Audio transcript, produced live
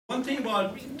One thing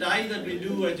about Thai that we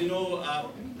do, as you know,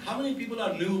 how many people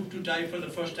are new to Thai for the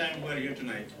first time who are here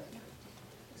tonight?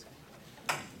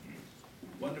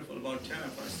 Wonderful, about 10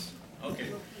 of us. Okay.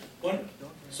 One,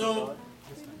 so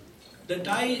the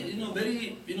Thai,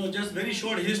 just very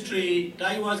short history.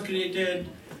 Thai was created,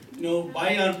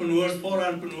 by entrepreneurs, for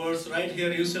entrepreneurs, right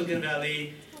here in Silicon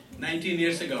Valley, 19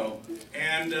 years ago.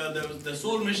 And the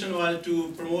sole mission was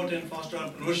to promote and foster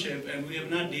entrepreneurship, and we have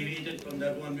not deviated from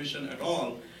that one mission at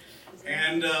all.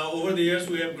 And over the years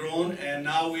we have grown, and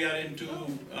now we are into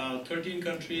 13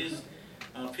 countries,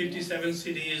 57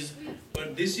 cities.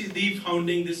 But this is the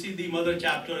founding, this is the mother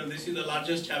chapter, and this is the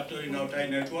largest chapter in our Thai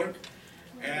network.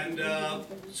 And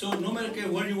so no matter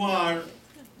where you are,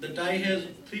 the Thai has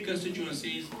three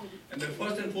constituencies. And the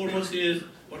first and foremost is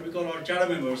what we call our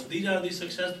charter members. These are the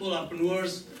successful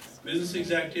entrepreneurs, business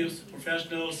executives,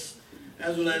 professionals,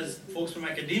 as well as folks from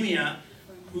academia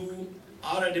who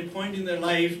are at a point in their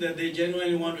life that they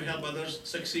genuinely want to help others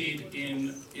succeed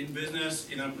in business,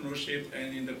 in entrepreneurship,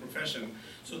 and in the profession.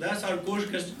 So that's our core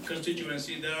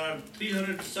constituency. There are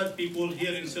 300 such people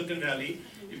here in Silicon Valley.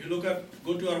 If you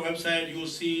go to our website, you'll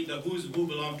see the who's who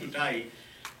belong to Thai.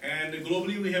 And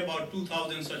globally, we have about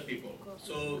 2,000 such people.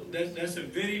 So that's a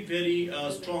very, very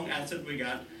strong asset we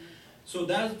got. So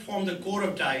that forms the core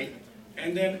of Thai.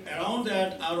 And then around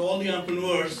that are all the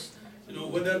entrepreneurs,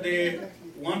 whether they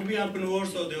want to be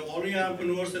entrepreneurs or they're already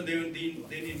entrepreneurs and they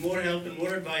need more help and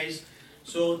more advice.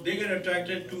 So they get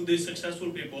attracted to these successful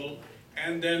people.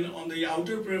 And then on the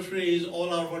outer periphery is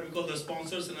all our what we call the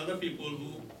sponsors and other people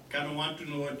who kind of want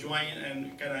to join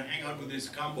and kind of hang out with this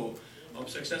combo of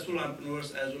successful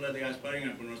entrepreneurs as well as the aspiring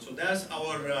entrepreneurs. So that's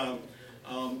our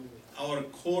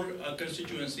core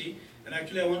constituency. And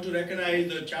actually I want to recognize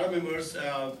the charter members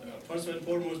first and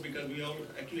foremost because we all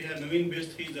actually have Naveen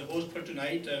Bist. He's the host for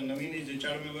tonight. Naveen is a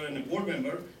charter member and a board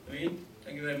member. Naveen,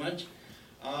 thank you very much.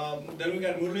 Then we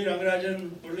got Murli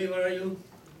Rangarajan. Murli, where are you?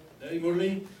 There is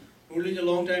Murli. Murli is a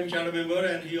long-time charter member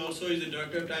and he also is the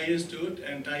director of Thai Institute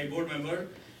and Thai board member.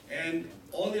 And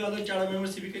all the other charter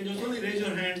members, if you can just only raise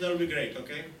your hands, that would be great,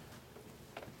 okay?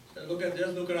 So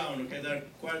just look around, okay? There are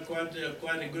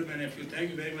quite a good many of you.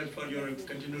 Thank you very much for your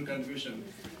continued contribution.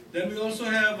 Then we also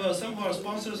have some of our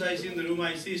sponsors I see in the room.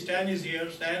 I see Stan is here.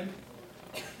 Stan?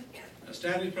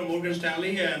 Stan is from Morgan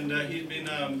Stanley and he's been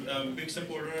a big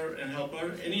supporter and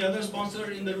helper. Any other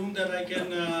sponsor in the room that I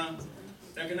can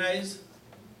recognize?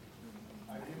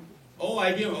 Oh,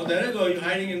 IBM. Oh, there you go. You're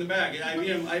hiding in the back. Yeah,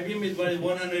 IBM is a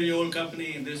 100-year-old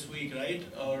company this week, right?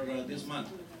 Or this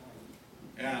month.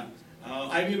 Yeah.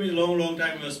 IBM is a long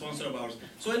time a sponsor of ours.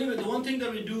 So anyway, the one thing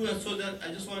that we do, so that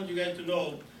I just want you guys to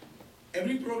know,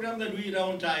 every program that we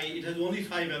run Thai, it has only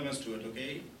 5 elements to it,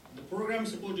 okay? The program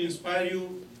is supposed to inspire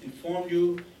you, inform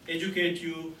you, educate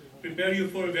you, prepare you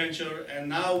for a venture, and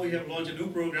now we have launched a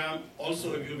new program.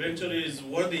 Also, if your venture is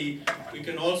worthy, we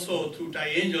can also, through Thai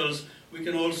Angels, we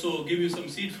can also give you some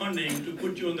seed funding to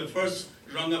put you on the first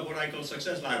rung of what I call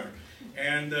success ladder.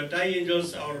 And Thai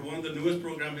Angels are one of the newest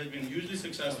programs, has been hugely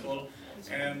successful.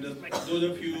 And those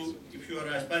of you, if you are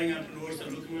aspiring entrepreneurs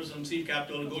and looking for some seed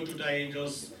capital, go to Thai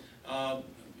Angels, the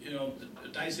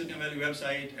Thai Silicon Valley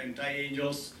website and Thai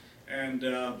Angels, and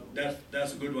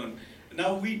that's a good one.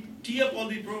 Now we tee up all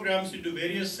the programs into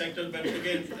various sectors, but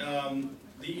again,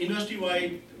 the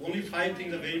industry-wide, only 5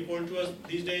 things are very important to us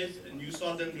these days, and you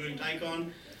saw them during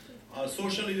TaiCon.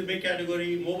 Social is a big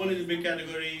category, mobile is a big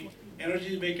category, energy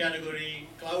is a big category,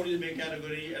 cloud is a big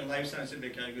category, and life science is a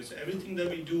big category. So everything that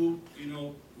we do,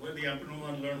 where the entrepreneur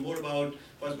want to learn more about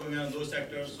what's going on in those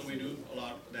sectors, so we do a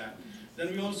lot of that.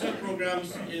 Then we also have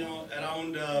programs,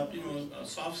 around,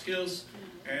 soft skills.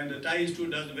 And the Thai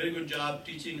Institute does a very good job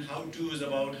teaching how-tos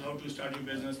about how to start your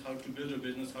business, how to build your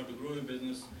business, how to grow your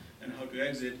business, and how to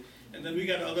exit. And then we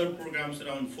got other programs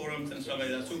around forums and stuff like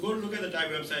that. So go look at the Thai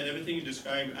website, everything is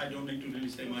described. I don't need to really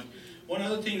say much. One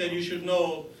other thing that you should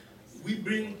know, we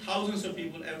bring thousands of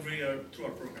people every year through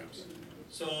our programs.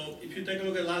 So if you take a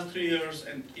look at the last 3 years,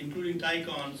 and including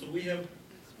TaiCon, so we have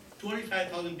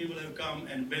 25,000 people have come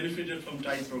and benefited from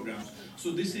Thai programs.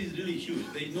 So this is really huge.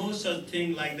 There is no such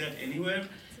thing like that anywhere.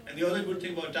 And the other good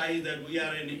thing about Thai is that we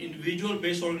are an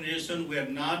individual-based organization. We are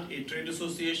not a trade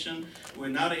association. We're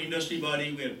not an industry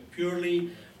body.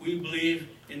 We believe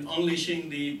in unleashing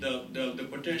the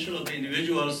potential of the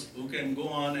individuals who can go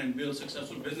on and build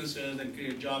successful businesses and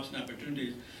create jobs and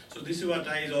opportunities. So this is what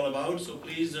Thai is all about. So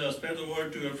please spread the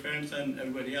word to your friends and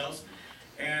everybody else.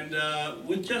 And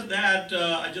with just that,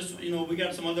 we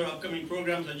got some other upcoming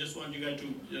programs. I just want you guys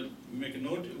to make a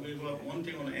note. We have one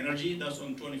thing on energy, that's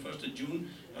on 21st of June.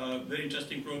 Very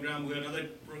interesting program. We have another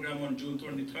program on June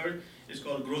 23rd. It's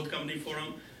called Growth Company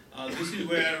Forum. This is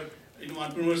where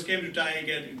entrepreneurs came to Thai,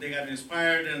 they got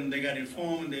inspired and they got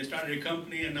informed and they started a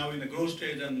company and now in the growth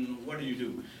stage, and what do you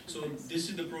do? So this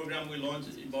is the program we launched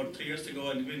about 3 years ago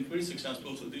and it's been pretty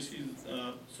successful. So this is,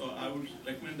 so I would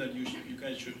recommend that you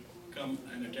guys should come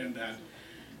and attend that.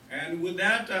 And with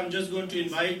that, I'm just going to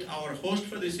invite our host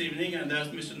for this evening, and that's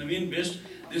Mr. Naveen Bist.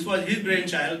 This was his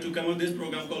brainchild to come up with this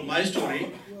program called My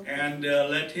Story, and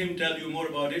let him tell you more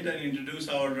about it and introduce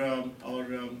our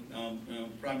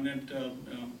prominent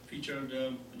featured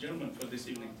gentleman for this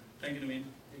evening. Thank you, Naveen.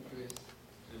 Thank you.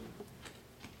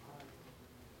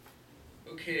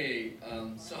 Okay,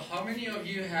 so how many of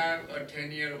you have a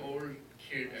 10-year-old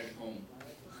kid at home?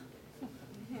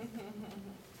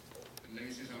 Let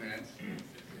me see some hands.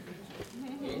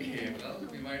 Okay, well,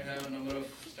 we might have a number of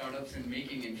startups in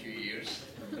making in a few years.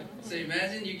 So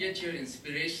imagine you get your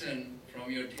inspiration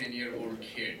from your 10-year-old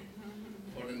kid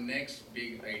for the next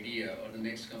big idea or the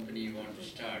next company you want to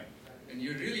start, and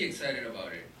you're really excited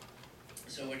about it.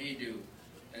 So what do?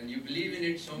 And you believe in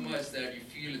it so much that you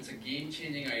feel it's a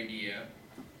game-changing idea.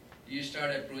 You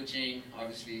start approaching,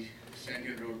 obviously,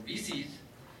 Sand Road VCs,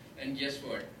 and guess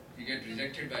what? You get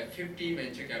rejected by 50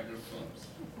 venture capital firms.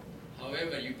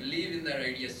 However, you believe in that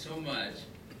idea so much,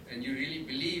 and you really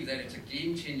believe that it's a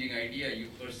game-changing idea, you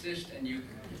persist and you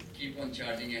keep on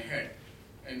charging ahead.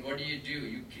 And what do?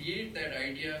 You create that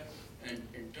idea and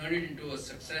turn it into a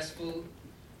successful,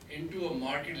 into a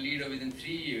market leader within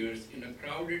 3 years in a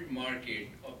crowded market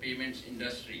of payments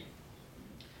industry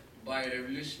by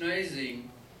revolutionizing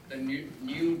the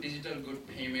new digital good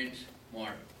payment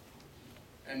model.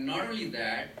 And not only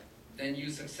that, then you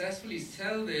successfully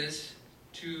sell this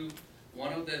to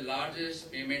one of the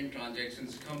largest payment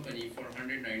transactions company for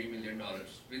 $190 million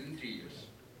within 3 years.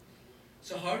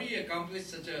 So how do you accomplish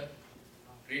such a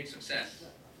great success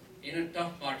in a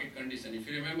tough market condition? If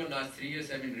you remember, last 3 years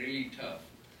have been really tough.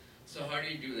 So how do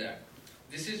you do that?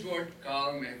 This is what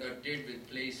Karl Mehta did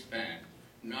with PlaySpan.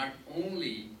 Not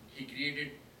only he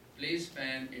created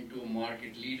PlaySpan into a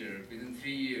market leader within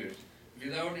 3 years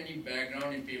without any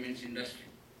background in payments industry.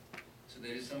 So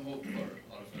there is some hope for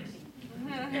all of us.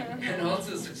 And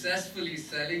also successfully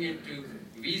selling it to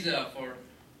Visa for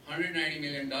 $190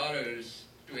 million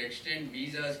to extend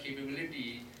Visa's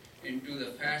capability into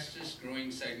the fastest growing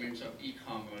segments of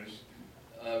e-commerce,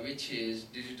 which is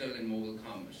digital and mobile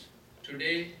commerce.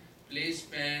 Today,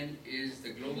 PlaySpan is the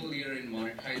global leader in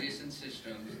monetization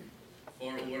systems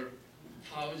for over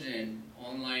 1,000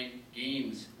 online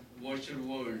games, virtual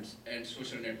worlds, and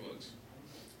social networks.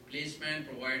 PlaySpan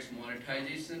provides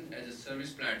monetization as a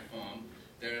service platform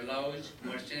that allows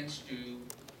merchants to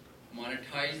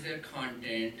monetize their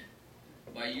content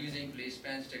by using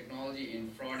PlaySpan's technology in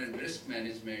fraud and risk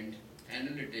management,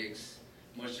 analytics,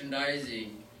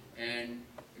 merchandising, and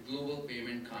global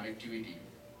payment connectivity.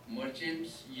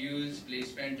 Merchants use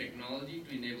PlaySpan technology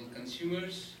to enable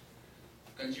consumers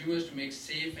to make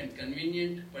safe and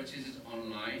convenient purchases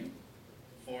online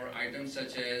for items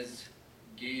such as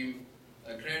game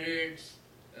credits,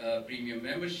 premium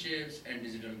memberships, and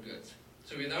digital goods.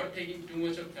 So without taking too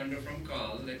much of thunder from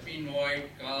Karl, let me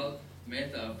invite Karl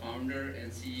Mehta, founder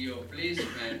and CEO of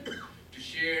PlaySpan, to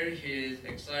share his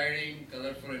exciting,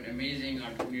 colorful, and amazing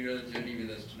entrepreneurial journey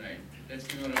with us tonight. Let's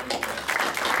give him a round of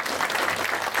applause.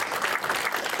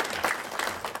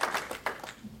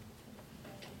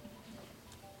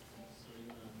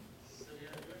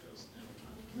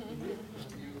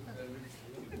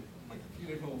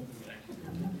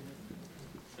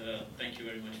 Thank you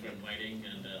very much for inviting,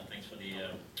 and thanks for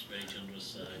the very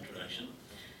generous introduction.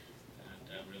 And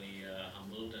I'm really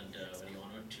humbled and very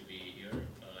honored to be here.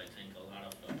 I think a lot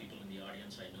of people in the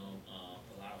audience, I know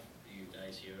a lot of you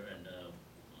guys here, and a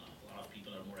lot of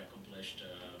people are more accomplished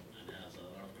and has a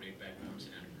lot of great backgrounds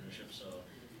in entrepreneurship. So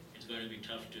it's going to be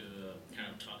tough to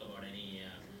kind of talk about any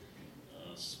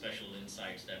special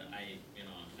insights that I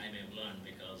may have learned,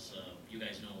 because you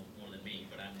guys know more than me,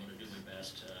 but I'm going to do my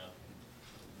best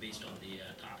based on the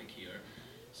topic here.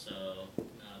 So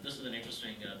this is an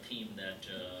interesting theme that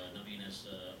Naveen has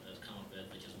come up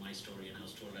with, which is my story, and I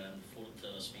was told that I'm the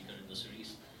fourth speaker in the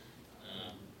series.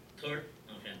 Third?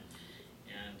 Okay.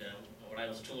 And what I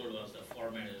was told was the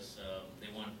format is they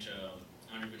want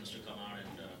entrepreneurs to come out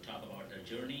and talk about their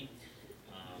journey,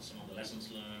 some of the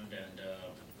lessons learned, and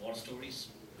war stories.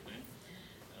 Okay?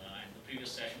 And the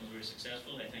previous session was very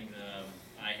successful. I think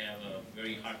I have a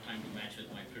very hard time to match with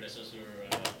my predecessor,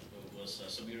 who was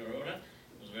Samir Arora.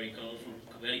 He was very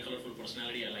colorful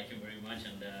personality. I like him very much,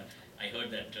 and I heard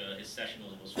that his session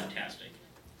was fantastic.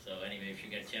 So anyway, if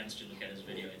you get a chance to look at his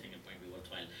video, I think it might be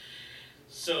worthwhile.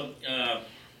 So,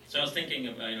 so I was thinking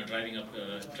of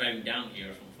driving down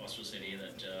here from Foster City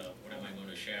that what am I going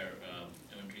to share? I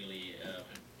haven't really,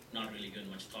 not really given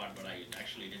much thought, but I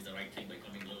actually did the right thing by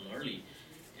coming a little early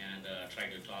and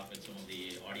tried to talk with some of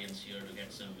the audience here to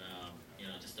get some,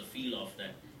 just a feel of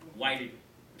that. Why did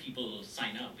people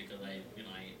sign up? Because I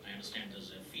understand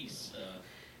there's a fees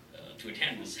to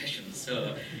attend the session,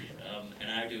 so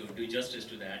and I have to do justice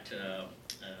to that to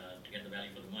get the value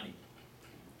for the money.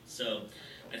 So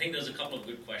I think there's a couple of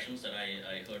good questions that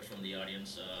I heard from the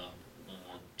audience.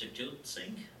 Jagjoot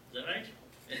Singh, is that right?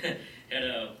 Had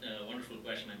a wonderful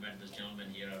question. I met this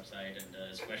gentleman here outside, and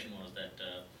his question was that,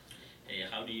 hey,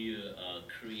 how do you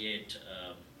create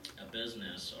a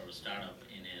business or a startup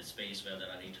in a space where there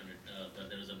are 800, where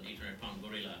there is an 800-pound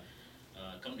gorilla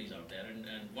companies out there? And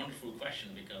wonderful question,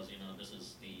 because this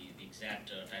is the exact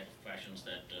type of questions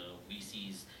that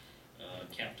VCs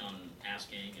kept on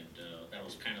asking, and that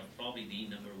was kind of probably the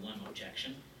number one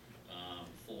objection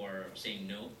for saying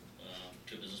no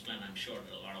to a business plan. I'm sure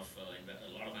that a lot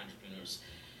of entrepreneurs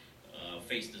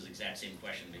face this exact same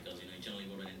question, because you generally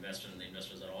go to an investor, and the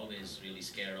investors are always really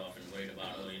scared of and worried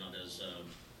about, there's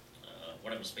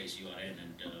whatever space you are in,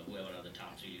 and whoever are the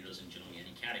top 3 leaders in generally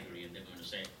any category, and they're going to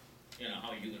say, how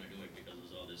are you going to do it? Because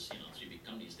there's all this, 3 big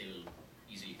companies, they will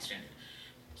easily extend it.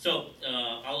 So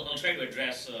I'll try to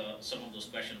address some of those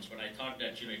questions, but I thought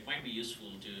that it might be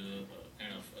useful to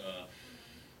kind of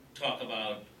talk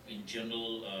about in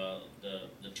general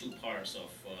the 2 parts of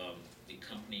the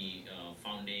company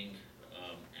founding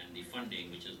and the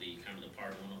funding, which is the kind of the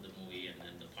part 1 of the movie, and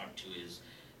then the part 2 is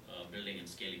building and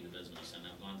scaling the business. And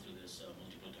I've gone through this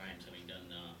multiple times, having done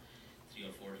 3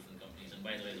 or 4 different companies. And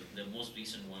by the way, the most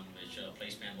recent one, which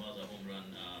PlaySpan was a home run,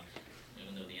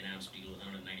 even though the announced deal was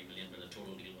 190 million, but the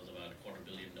total deal was about $250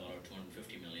 million,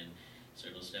 $250 million. So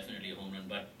it was definitely a home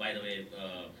run. But by the way,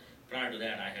 prior to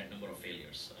that, I had a number of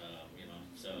failures.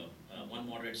 One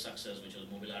moderate success, which was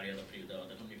Mobilaria,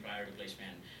 the company prior to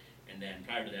PlaySpan, and then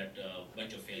prior to that, a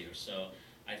bunch of failures. So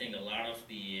I think a lot of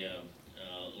the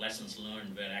lessons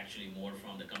learned were actually more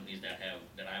from the companies that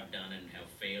I've done and have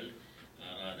failed,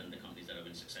 rather than the companies that have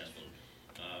been successful.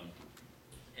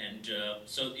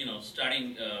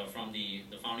 Starting from the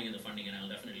founding and the funding, and I'll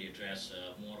definitely address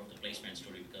more of the PlaySpan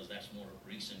story, because that's more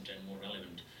recent and more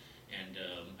relevant. And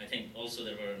I think also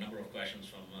there were a number of questions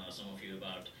from some of you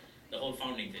about the whole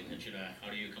founding thing, that how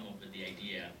do you come up with the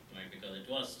idea, right? Because it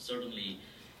was certainly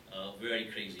a very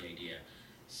crazy idea.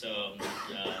 So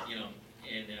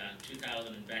in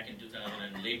 2000, back in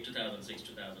 2000, late 2006,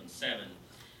 2007.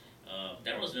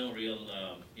 There was no real,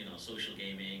 social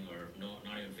gaming, or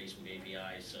not even Facebook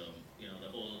API. So, the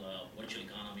whole virtual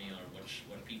economy, or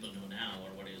what people know now,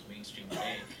 or what is mainstream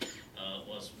today,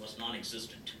 was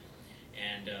non-existent.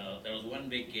 And there was one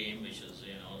big game, which is,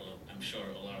 I'm sure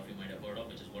a lot of you might have heard of,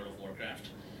 which is World of Warcraft,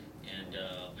 and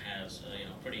has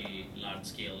pretty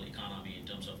large-scale economy in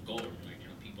terms of gold, right?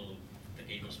 People, the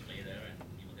gamers play there,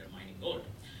 and they're mining gold.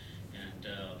 And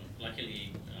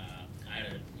luckily, I had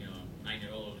a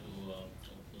 9-year-old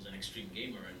who's an extreme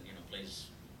gamer, and plays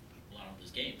a lot of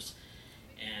these games.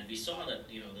 And we saw that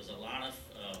there's a lot of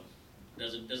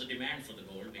there's a demand for the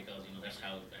gold, because that's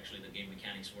how actually the game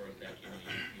mechanics work. That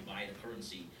you buy the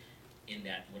currency in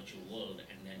that virtual world,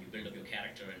 and then you build up your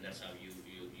character, and that's how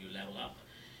you level up.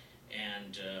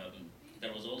 And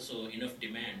there was also enough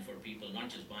demand for people not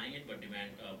just buying it,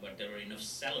 but there were enough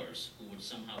sellers who would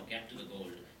somehow get to the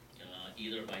gold,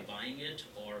 either by buying it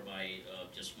or by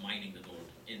just mining the gold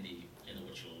in the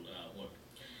virtual world.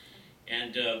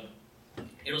 And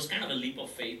it was kind of a leap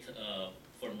of faith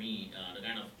for me to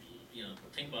kind of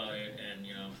think about it. And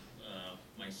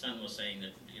my son was saying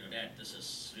that Dad, this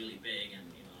is really big, and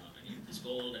I need this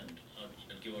gold, and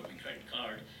I'll give out my credit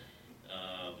card,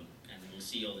 and we'll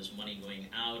see all this money going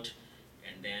out.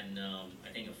 And then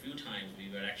I think a few times we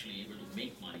were actually able to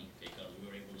make money, because we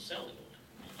were able to sell the gold.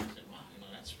 And I said, wow,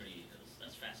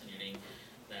 that's fascinating,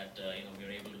 that we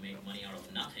were able to make money out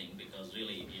of nothing, because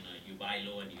really you buy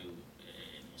low and you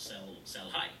sell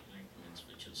high, right?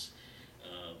 Which is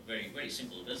very, very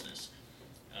simple business.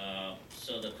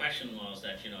 So the question was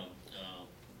that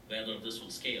whether this will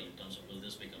scale, in terms of will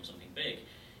this become something big,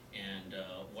 and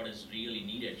what is really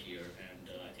needed here. And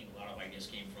I think a lot of ideas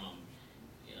came from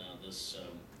this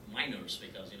minors,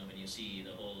 because when you see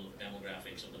the whole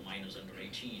demographics of the minors under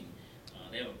 18,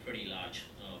 they have a pretty large,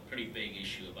 pretty big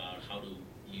issue about how to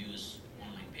use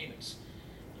online payments,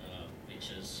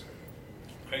 which is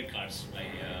credit cards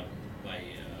by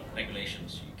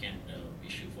regulations you can't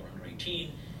issue for under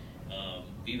 18.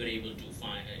 We were able to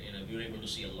find, we were able to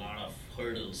see a lot of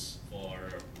hurdles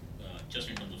for just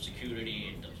in terms of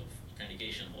security, in terms of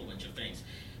authentication, a whole bunch of things.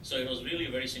 So it was really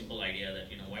a very simple idea that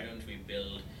why don't we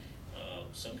build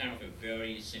some kind of a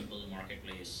very simple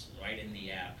marketplace right in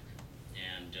the app,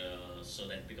 and so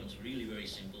that it becomes really very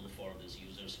simple for these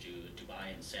users to buy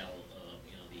and sell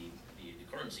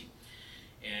the currency.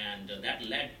 And that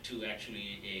led to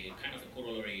actually a kind of a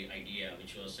corollary idea,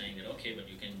 which was saying that, okay, but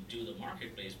you can do the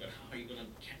marketplace, but how are you going to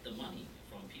get the money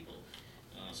from people?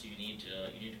 So you need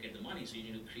to get the money, so you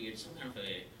need to create some kind of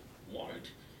a wallet.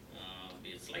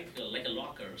 It's like a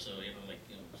locker, so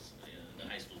the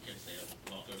high school kids, they have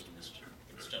lockers and this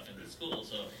stuff in the school.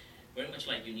 So very much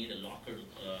like you need a locker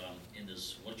in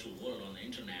this virtual world on the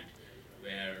internet,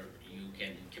 where you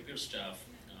can keep your stuff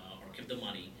or keep the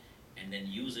money, and then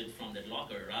use it from that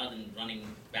locker rather than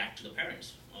running back to the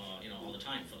parents, all the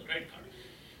time for the credit card.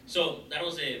 So that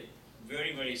was a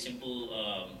very, very simple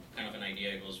kind of an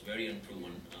idea. It was very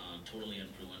unproven, totally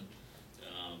unproven.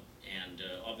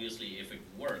 Obviously, if it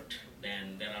worked,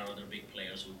 then there are other big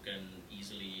players who can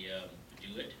easily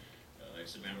do it.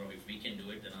 It's a matter of if we can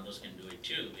do it, then others can do it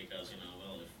too. Because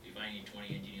if I need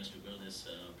 20 engineers to build this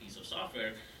piece of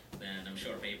software, then I'm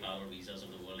sure PayPal or Visas of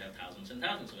the world have thousands and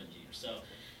thousands of engineers.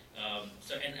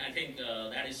 And I think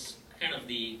that is kind of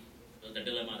the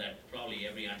dilemma that probably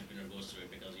every entrepreneur goes through,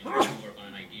 because you work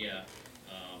on an idea.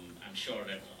 I'm sure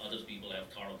that other people have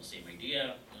thought of the same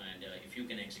idea, and if you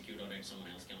can execute on it,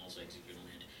 someone else can also execute on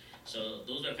it. So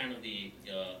those are kind of the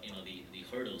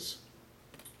hurdles,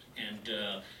 and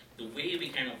the way we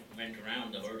kind of went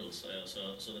around the hurdles.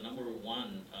 So the number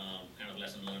one kind of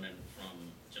lesson learned, and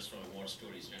from a war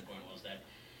story standpoint, was that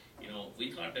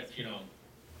we thought that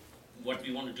what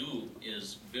we want to do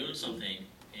is build something,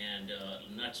 and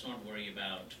let's not worry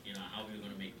about how we're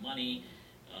going to make money,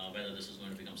 whether this is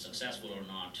going to become successful or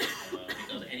not,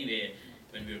 because anyway,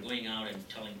 when we were going out and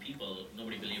telling people,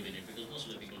 nobody believed in it, because most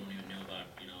of the people don't even know about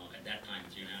at that time,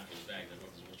 3.5 years back, that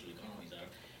what the virtual economies are.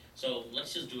 So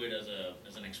let's just do it as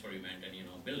an experiment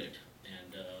and build it,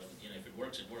 and if it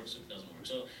works, it works. If it doesn't work,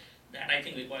 so that I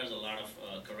think requires a lot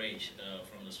of courage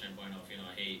from the standpoint of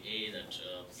hey, that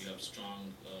you have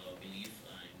strong belief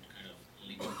and kind of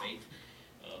leap of faith.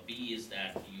 B is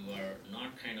that you are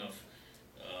not kind of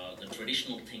the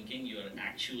traditional thinking. You are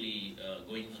actually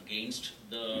going against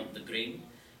the grain,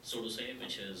 so to say,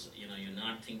 which is you're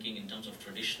not thinking in terms of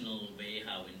traditional way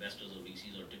how investors or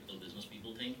VCs or typical business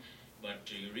people think, but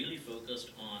you're really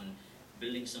focused on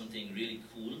building something really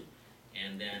cool,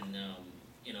 and then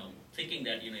thinking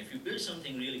that if you build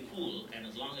something really cool, and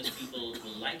as long as people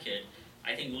will like it,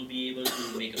 I think we'll be able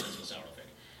to make a business out of it.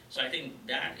 So I think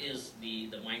that is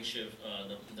the mind shift,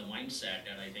 the mindset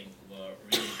that I think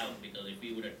really helped, because if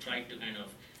we would have tried to kind of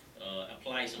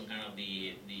apply some kind of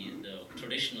the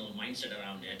traditional mindset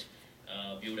around it,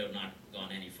 we would have not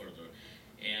gone any further.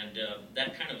 And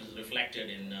that kind of is reflected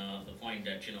in the point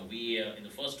that we in the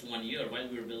first 1 year while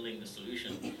we were building the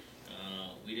solution,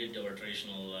 we did our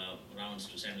traditional rounds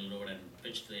to Sandal Road and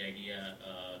pitched the idea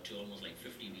to almost like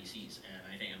 50 VCs. And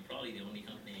I think I'm probably the only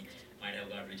company might have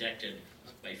got rejected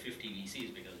by 50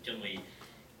 VCs, because generally,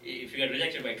 if you get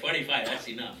rejected by 25, that's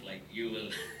enough. Like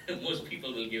most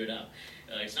people will give it up.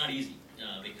 It's not easy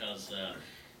because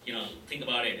think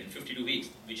about it, in 52 weeks,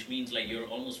 which means like you're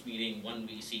almost meeting one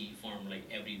VC firm like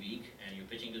every week, and you're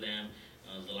pitching to them.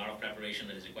 There's a lot of preparation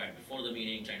that is required before the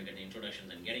meeting, trying to get the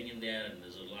introductions and getting in there, and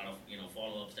there's a lot of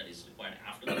follow-ups that is required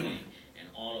after the meeting, and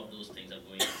all of those things are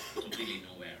going completely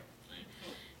nowhere.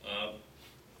 Right?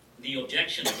 The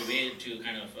objection, the way to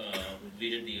kind of we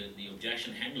did the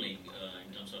objection handling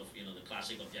in terms of the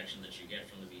classic objection that you get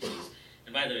from the VCs.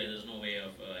 And by the way, there's no way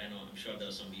of I know I'm sure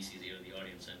there's some VCs here in the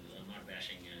audience, and I'm not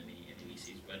bashing any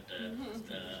VCs, but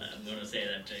I'm going to say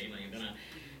that you're going to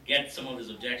get some of these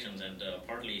objections, and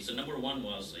partly. So number one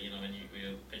was when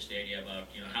we pitched the idea about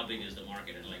how big is the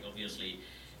market, and like obviously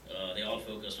they all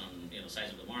focused on the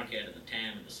size of the market and the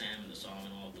TAM and the SAM and the SOM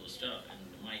and all of those stuff. And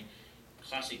my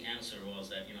classic answer was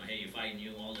that hey, if I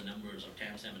knew all the numbers of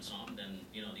TAM, SAM, and SOM, then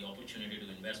the opportunity to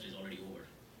invest is already over,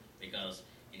 because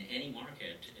in any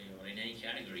market or in any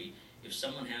category, if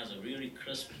someone has a really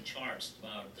crisp charts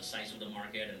about the size of the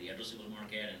market and the addressable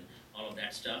market and all of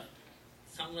that stuff,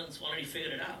 someone's already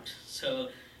figured it out. So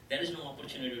there is no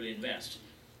opportunity to invest.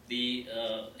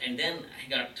 And then I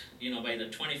got by the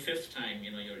 25th time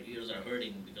your ears are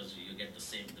hurting, because you get the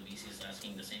VCs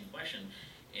asking the same question,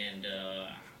 and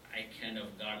I kind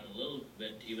of got a little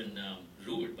bit even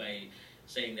rude by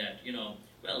saying that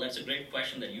well, that's a great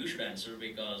question that you should answer,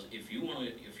 because if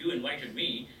you invited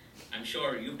me, I'm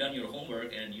sure you've done your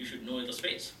homework and you should know the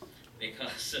space.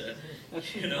 Because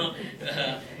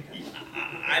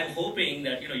I'm hoping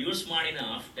that you're smart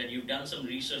enough that you've done some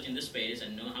research in the space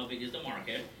and know how big is the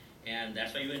market, And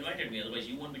that's why you invited me, otherwise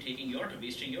you won't be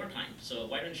wasting your time. So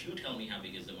why don't you tell me how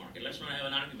big is the market? Let's not have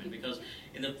an argument, because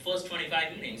in the first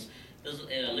 25 meetings, there's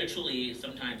literally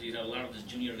sometimes you have a lot of these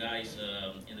junior guys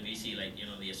in the VC, like,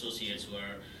 the associates who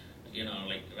are,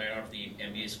 like right out of the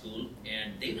MBA school,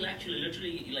 and they will actually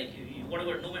literally, like,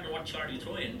 whatever, no matter what chart you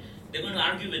throw in, they're going to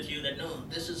argue with you that no,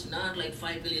 this is not like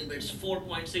 5 billion, but it's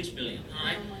 4.6 billion. All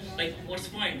right, like, what's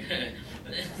the point?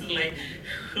 Like,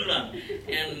 hold on,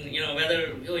 and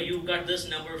whether you got this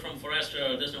number from Forrester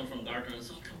or this number from Gartner, it's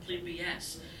all complete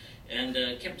BS. And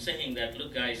kept saying that,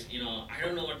 look, guys, I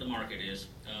don't know what the market is,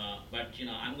 but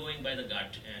I'm going by the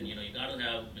gut, and you got to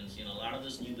have, a lot of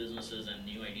these new businesses and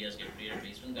new ideas get created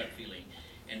based on gut feeling,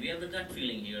 and we have the gut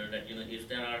feeling here that if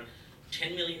there are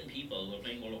 10 million people who are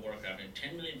playing World of Warcraft and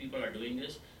 10 million people are doing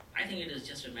this, I think it is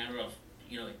just a matter of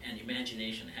an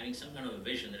imagination, having some kind of a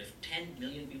vision that if 10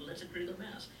 million people, that's a critical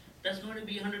mass. That's going to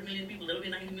be 100 million people. There will be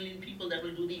 90 million people that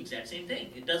will do the exact same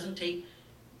thing. It doesn't take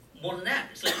more than that.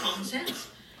 It's like common sense.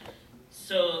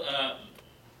 So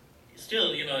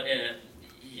still, you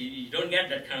don't get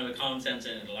that kind of a common sense,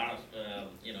 and a lot of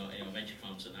venture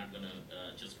firms are not going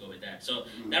to just go with that. So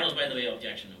that was, by the way,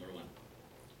 objection number one.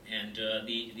 And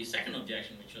the second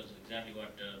objection, which was exactly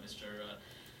what Mr.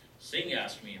 Singh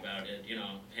asked me about it,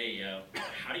 hey,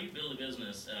 how do you build a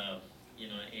business,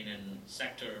 in a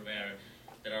sector where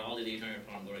there are all these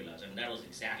 800-pound gorillas? And that was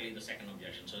exactly the second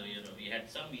objection. So, we had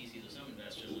some VCs or some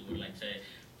investors who would like say,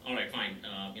 all right, fine,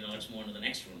 let's move on to the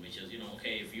next one, which is,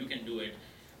 okay, if you can do it,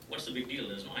 what's the big deal?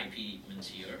 There's no IP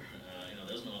here.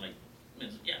 There's no, like,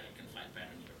 yeah, I can file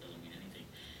patent, but it doesn't mean anything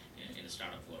in a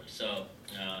startup world. So,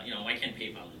 why can't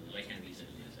PayPal do this? Why can't Visa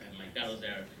do this? And, like, that was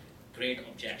their great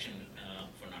objection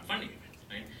for not funding it,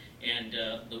 right? And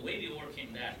the way we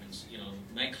overcame that means,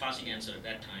 my classic answer at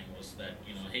that time was that,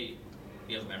 hey,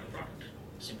 we have a better product.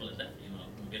 Simple as that.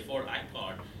 Before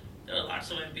iPod, there are lots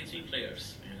of MP3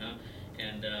 players,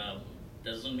 and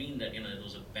doesn't mean that it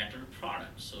was a better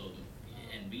product. So,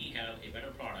 and we have a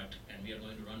better product, and we are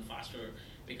going to run faster,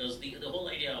 because the whole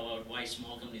idea about why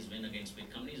small companies win against big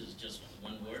companies is just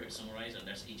one word, it's summarized, and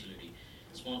that's agility.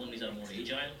 Small companies are more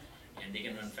agile, and they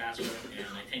can run faster. And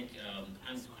I think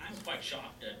I'm quite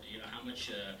shocked at how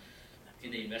much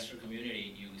in the investor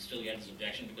community you still get this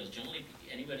objection, because generally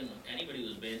anybody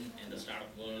who's been in the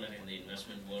startup world and in the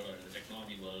investment world or in the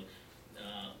technology world,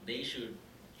 they should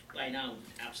by now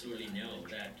absolutely know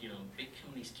that big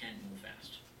companies can't move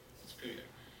fast. It's period.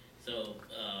 So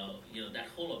that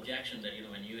whole objection that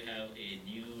when you have a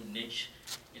new niche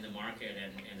in the market,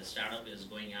 and the startup is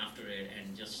going after it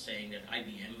and just saying that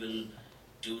IBM will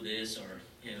do this, or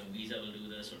Visa will do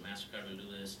this, or MasterCard will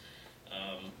do this,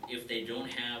 if they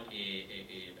don't have a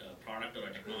product or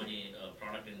a technology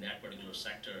product in that particular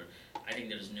sector, I think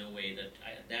there is no way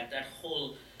that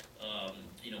whole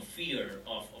fear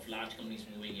of large companies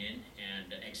moving in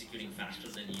and executing faster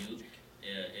than you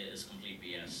is complete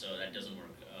BS. So that doesn't work.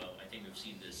 I think we've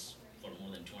seen this for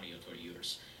more than 20 or 30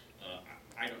 years.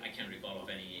 I can't recall of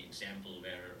any example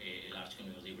where a large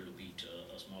company was able to beat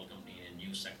a small company in a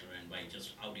new sector, and by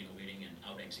just out innovating and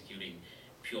out executing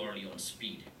purely on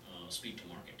speed to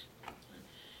market.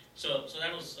 So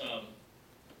that was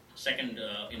second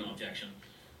objection.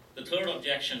 The third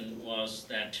objection was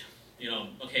that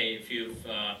okay, if you'll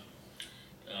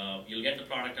get the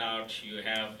product out, you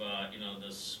have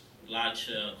this large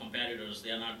competitors,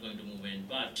 they are not going to move in,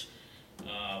 but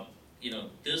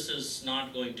this is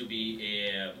not going to be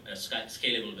a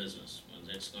scalable business.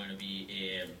 It's going to be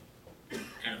a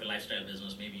kind of a lifestyle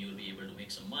business. Maybe you'll be able to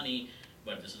make some money,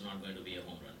 but this is not going to be a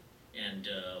home run. And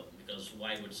because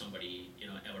why would somebody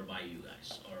ever buy you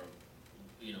guys, or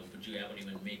would you ever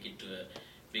even make it to a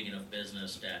big enough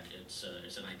business that it's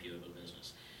an IPOable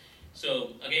business?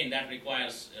 So again, that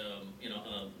requires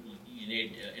you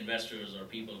need investors or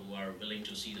people who are willing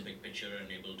to see the big picture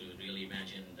and able to really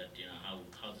imagine that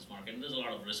how this market, and there's a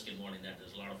lot of risk involved in that.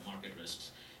 There's a lot of market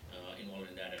risks involved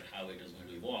in that, and how it is going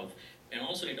to evolve. And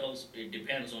also it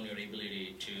depends on your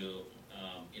ability to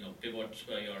pivot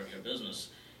your business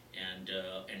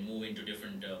and move into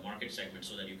different market segments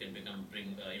so that you can build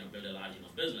a large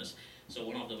enough business. So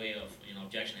one of the way of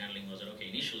objection handling was that, okay,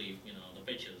 initially the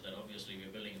pitch is that obviously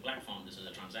we're building a platform. This is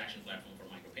a transaction platform for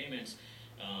micropayments.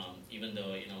 Even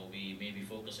though we may be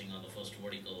focusing on the first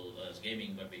vertical as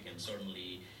gaming, but we can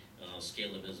certainly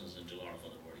scale the business into a lot of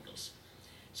other verticals.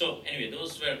 So anyway,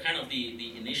 those were kind of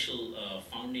the initial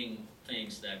founding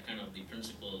things, that kind of the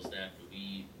principles that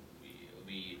we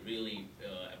really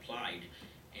applied,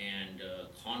 and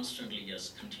constantly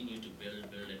just continue to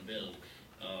build and build.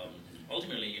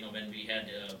 Ultimately, when we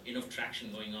had enough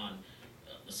traction going on,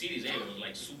 the the Series A was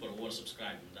like super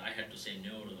oversubscribed. And I had to say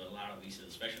no to a lot of VCs,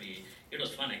 especially. It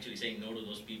was fun actually saying no to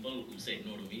those people who said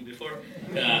no to me before.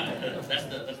 That's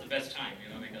the best time,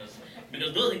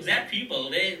 because those exact people,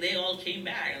 they all came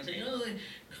back and said,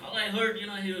 Karl, I heard,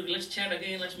 let's chat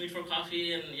again, let's meet for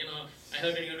coffee, and I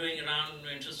heard that you're doing a round,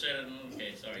 we're interested, and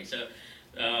okay, sorry. So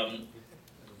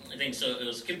I think so. It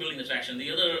was keep building the traction.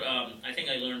 The other I think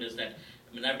I learned is that,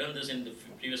 I've done this in the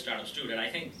previous startups too, that I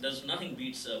think there's nothing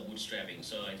beats bootstrapping.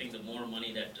 So I think the more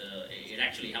money that, it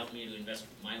actually helped me to invest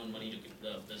my own money to keep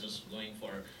the business going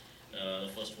for the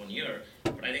first 1 year.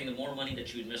 But I think the more money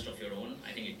that you invest of your own,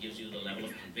 I think it gives you the level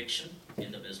of conviction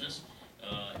in the business.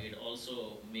 It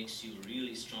also makes you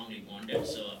really strongly bonded.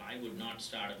 So I would not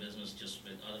start a business just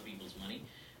with other people's money.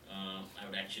 I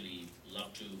would actually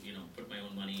love to, put my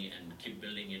own money and keep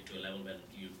building it to a level where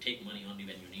you take money only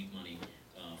when you need money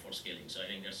for scaling. So I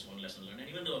think that's one lesson learned. And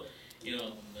even though,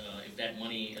 if that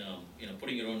money,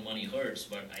 putting your own money hurts,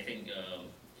 but I think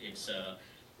it's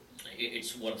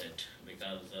worth it,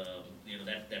 because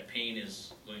that pain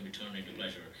is going to turn into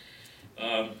pleasure.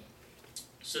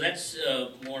 So that's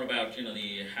more about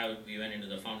the how we went into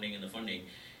the founding and the funding.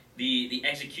 The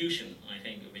execution, I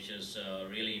think, which is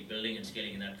really building and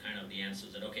scaling, and that kind of the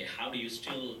answers that, okay, how do you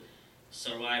still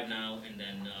survive now and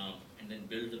then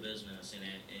build the business in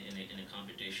a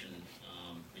competition,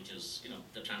 which is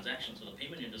the transactions. So the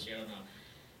payment industry, I don't know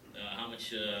how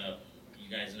much you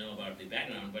guys know about the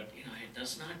background, but it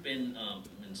has not been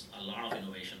a lot of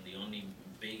innovation. The only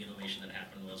big innovation that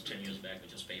happened was 10 years back,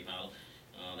 which was PayPal,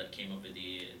 that came up with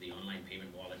the online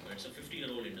payment wallet. But it's a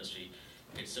 50-year-old industry.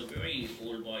 It's a very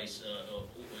old boys,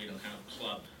 kind of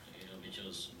club, which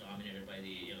was dominated by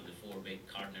the 4 big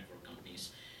card network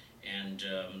companies, and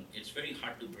it's very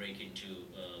hard to break into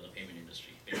the payment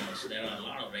industry because there are a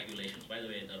lot of regulations. By the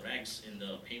way, the regs in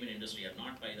the payment industry are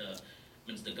not by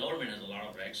the government has a lot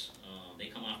of regs. They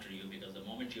come after you because the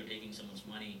moment you're taking someone's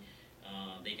money,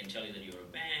 they can tell you that you're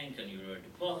a bank and you're a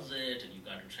deposit and you've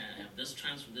got to have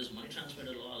this money transfer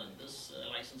to law and this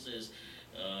licenses.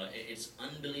 It's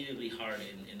unbelievably hard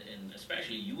in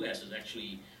especially US is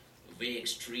actually way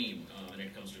extreme when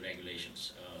it comes to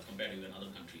regulations compared to even other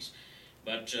countries.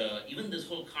 But even this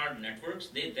whole card networks,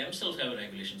 they themselves have a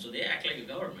regulation, so they act like a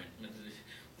government.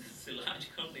 The large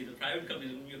companies, the private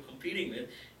companies whom you're competing with,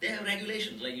 they have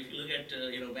regulations. Like if you look at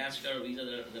MasterCard or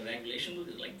Visa, the regulation book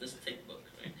is like this thick book,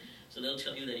 right? So they'll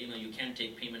tell you that you can't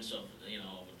take payments of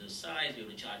of this size. You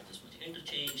have to charge this much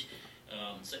interchange.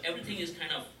 So everything is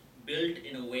kind of built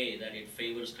in a way that it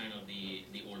favors kind of the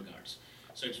old guards.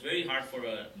 So it's very hard for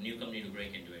a new company to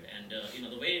break into it. And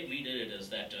the way we did it is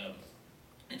that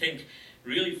I think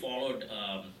really followed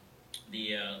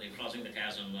the Crossing the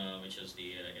Chasm, which is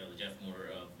the Jeff Moore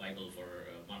Bible for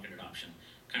market adoption,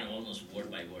 kind of almost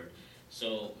word by word.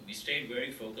 So we stayed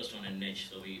very focused on a niche.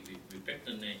 So we picked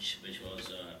the niche, which was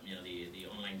the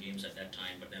online games at that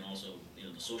time, but then also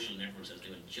the social networks as they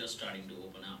were just starting to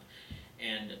open up,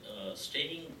 and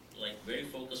staying very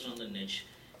focused on the niche.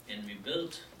 And we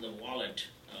built the wallet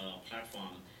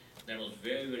platform that was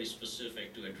very, very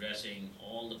specific to addressing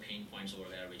all the pain points over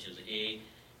there, which is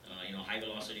high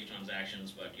velocity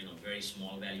transactions, but very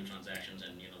small value transactions.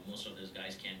 And most of these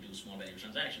guys can't do small value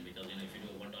transaction because if you do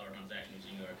a $1 transaction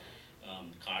using your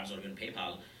cards or even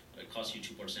PayPal, it costs you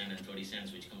 2% and 30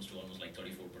 cents, which comes to almost like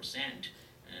 34%.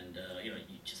 And you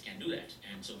just can't do that.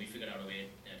 And so we figured out a way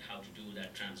at how to do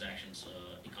that transactions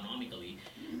economically.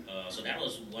 So that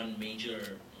was one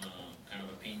major kind of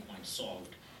a pain point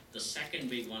solved. The second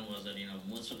big one was that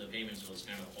most of the payments was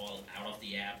kind of all out of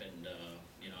the app and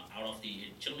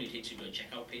it generally takes you to a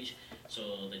checkout page.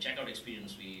 So the checkout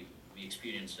experience we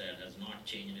experienced that has not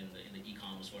changed in the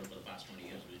e-commerce world for the past 20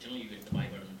 years. Generally, you hit the buy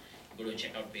button, go to a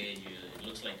checkout page. It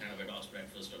looks like kind of a dog's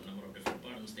breakfast of a number of different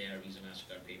buttons there: Visa,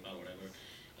 MasterCard, PayPal, whatever.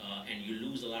 And you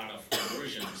lose a lot of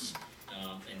conversions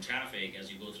and traffic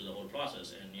as you go through the whole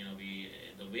process. And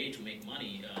the way to make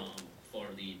money for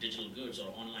the digital goods or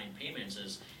online payments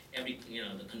is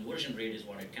the conversion rate is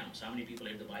what it counts. How many people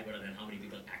hit the buy button and how many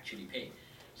people actually pay.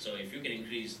 So if you can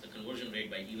increase the conversion rate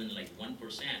by even like 1%,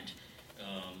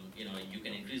 you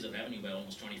can increase the revenue by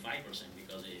almost 25%,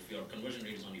 because if your conversion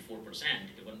rate is only 4%,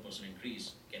 a 1%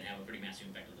 increase can have a pretty massive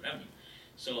impact on the revenue.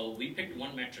 So we picked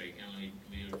one metric, and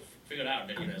we figured out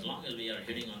that as long as we are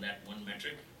hitting on that one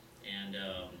metric and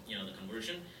the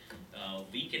conversion,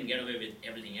 we can get away with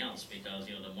everything else, because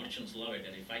the merchants love it.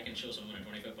 And if I can show someone a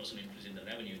 25% increase in the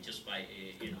revenue just by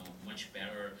a much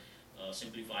better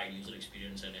simplified user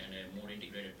experience and a more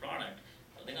integrated product,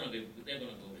 they're gonna go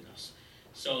with us.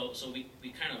 So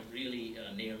we kind of really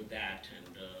nailed that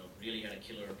and really had a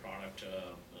killer product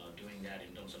doing that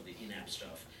in terms of the in-app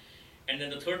stuff. And then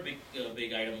the third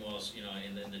big item was,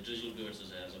 in the digital goods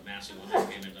is as a massive online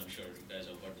payment. I'm sure you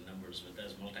guys have got the numbers, but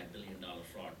there's multi-billion-dollar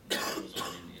fraud that goes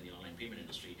on in the online payment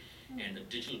industry. And the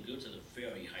digital goods is a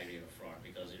very high rate of fraud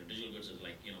because digital goods is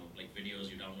like videos,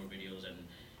 you download videos, and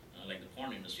like the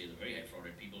porn industry is a very high fraud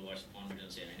rate. People watch the porn video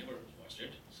and say, I never watched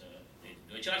it, so they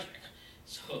do a chargeback.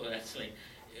 So that's like,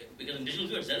 because in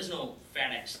digital goods, there is no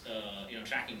FedEx,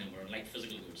 tracking number like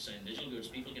physical goods. So in digital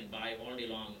goods, people can buy all day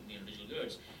long, digital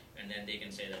goods, and then they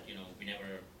can say that, we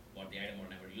never bought the item or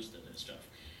never used it and stuff.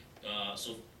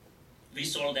 So we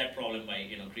solved that problem by,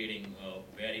 creating a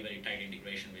very, very tight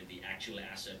integration with the actual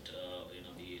asset,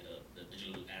 the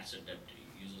digital asset that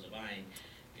users are buying,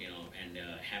 and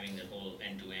having the whole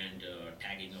end-to-end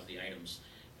tagging of the items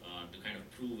to kind of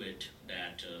prove it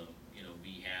that,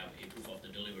 we have a proof of the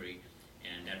delivery,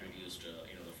 and that reduced,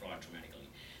 the fraud dramatically.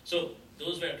 So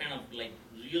those were kind of like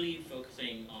really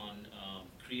focusing on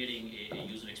creating a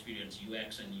user experience,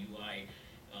 UX and UI,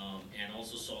 and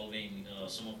also solving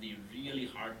some of the really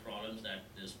hard problems that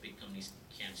these big companies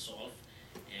can't solve,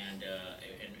 and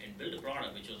build a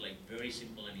product which was like very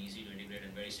simple and easy to integrate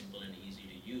and very simple and easy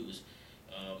to use.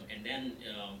 And then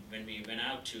when we went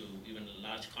out to even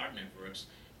large card networks,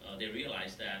 they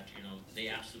realized that they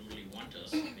absolutely want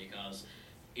us, because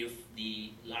if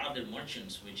a lot of the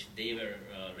merchants, which they were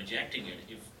rejecting it,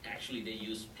 if actually they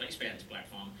use PlaySpan's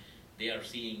platform, they are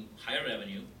seeing higher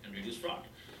revenue and reduced fraud.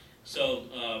 So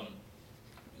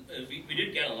we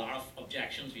did get a lot of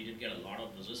objections. We did get a lot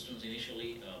of resistance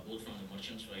initially, both from the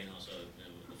merchants. So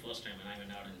the first time when I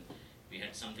went out and we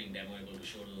had something demoable to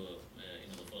show to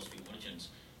the first few merchants,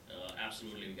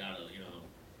 absolutely we got a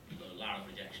lot of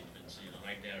rejection.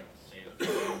 Right there, say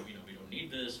we don't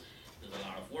need this. There's a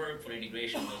lot of work for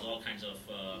integration. There's all kinds of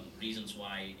reasons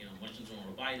why merchants don't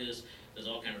want to buy this. There's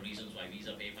all kinds of reasons why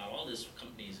Visa, PayPal, all these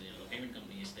companies, the payment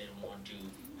companies, they don't want to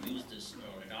use this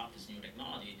or adopt this new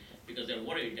technology because they're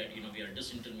worried that we are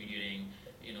disintermediating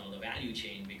the value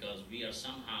chain, because we are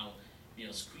somehow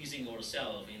squeezing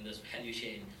ourselves in this value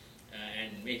chain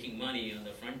and making money on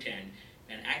the front end,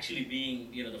 and actually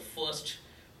being the first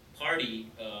party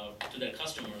to their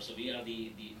customers. So we are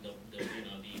the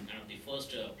kind of the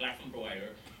first platform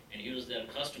provider, and here's their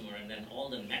customer, and then all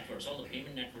the networks, all the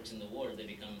payment networks in the world, they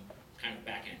become kind of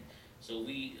back end. So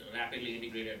we rapidly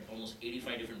integrated almost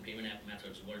 85 different payment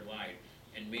methods worldwide,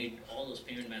 and made all those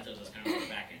payment methods as kind of the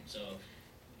back end. So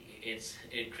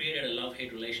it created a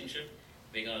love-hate relationship,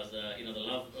 because the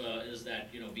love is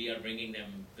that we are bringing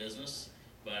them business,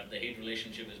 but the hate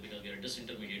relationship is because we are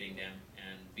disintermediating them,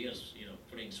 and we are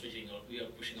we are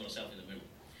pushing ourselves in the middle.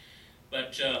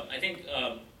 But I think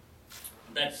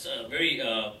that's very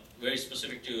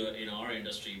specific to our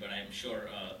industry. But I'm sure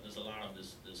there's a lot of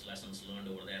this lessons learned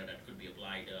over there that could be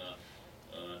applied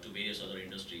to various other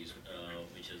industries,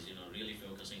 which is really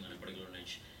focusing on a particular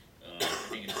niche. I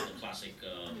think it's the classic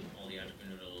all the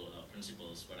entrepreneurial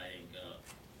principles. But I think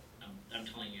I'm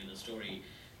telling you the story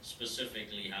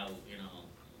specifically how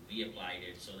we applied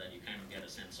it, so that you kind of get a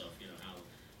sense of how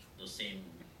those same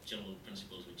general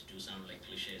principles, which do sound like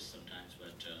cliches sometimes,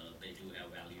 but they do have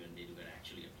value and they do get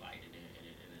actually applied in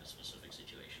a specific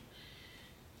situation.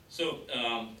 So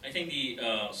I think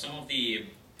some of the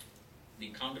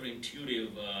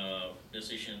counterintuitive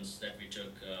decisions that we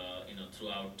took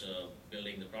throughout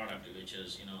building the product, which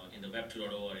is in the Web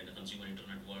 2.0 or in the consumer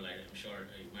internet world, I'm sure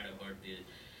you might have heard the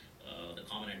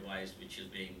common advice which is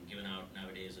being given out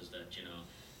nowadays is that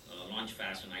launch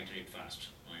fast and iterate fast,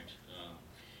 right?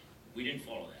 We didn't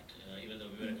follow that, even though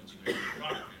we were a consumer internet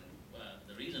product. And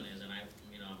the reason is, and I'm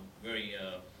very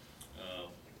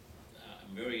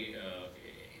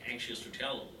anxious to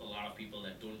tell a lot of people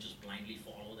that don't just blindly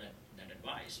follow that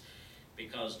advice,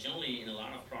 because generally in a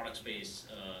lot of product space,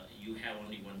 you have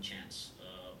only one chance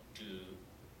to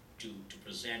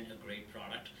present a great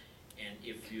product. And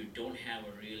if you don't have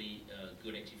a really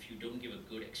if you don't give a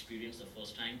good experience the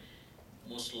first time,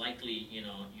 most likely, you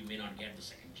may not get the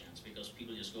second chance, because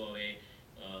people just go away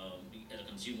as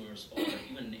consumers, or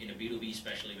even in a B2B,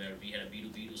 especially where we had a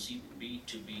B2B2C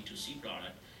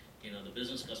product, the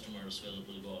business customers will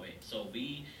go away. So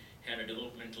we had a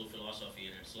developmental philosophy,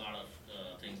 and it's a lot of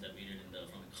things that we did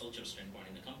from a culture standpoint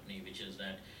in the company, which is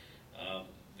that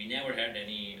we never had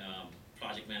any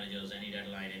project managers, any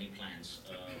deadline, any plans.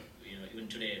 Even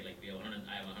today, like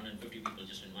I have 150 people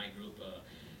just in my group.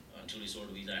 Until we sold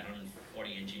Visa, I had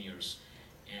 140 engineers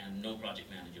and no project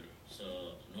manager.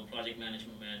 So no project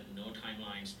management, no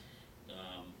timelines,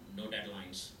 no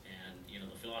deadlines. And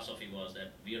the philosophy was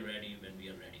that we are ready when we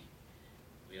are ready.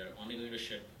 We are only going to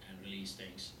ship and release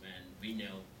things when we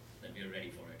know that we are ready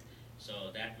for it.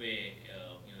 So that way,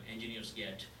 engineers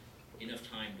get enough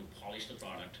time to polish the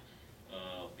product.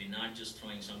 We're not just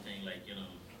throwing something like,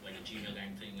 like a Gmail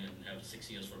kind of thing and have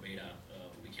 6 years for beta.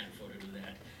 We can't afford to do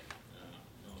that.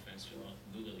 No offense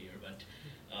to Google here, but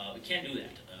we can't do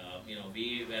that.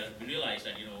 We realize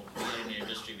that, we are in an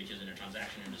industry which is in a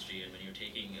transaction industry, and when you're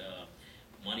taking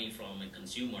money from a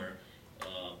consumer,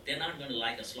 they're not going to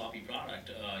like a sloppy product.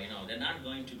 They're not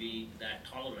going to be that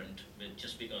tolerant with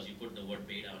just because you put the word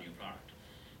beta on your product.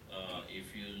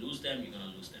 If you lose them, you're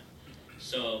going to lose them.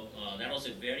 So that was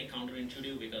a very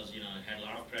counterintuitive, because it had a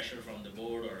lot of pressure from the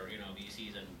board, or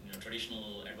VCs and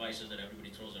traditional advices that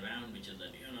everybody throws around, which is that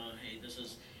hey, this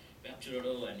is Web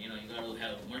 2.0, and you got to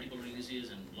have multiple releases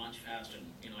and launch fast and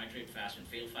iterate fast and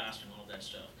fail fast and all of that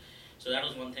stuff. So that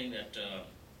was one thing that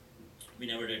we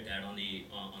never did that on the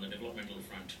developmental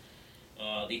front.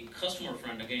 The customer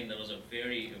front, again,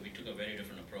 we took a very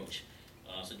different approach.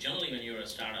 So generally, when you're a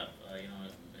startup,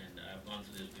 and I've gone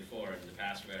through this before in the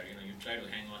past, where you try to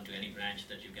hang on to any branch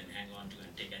that you can hang on to and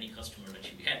take any customer that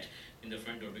you get in the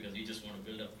front door, because you just want to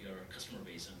build up your customer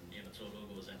base and throw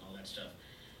logos and all that stuff.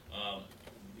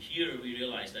 Here we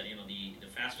realized that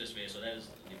the fastest way. So that is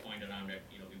the point around it.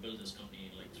 We built this company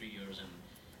in like 3 years and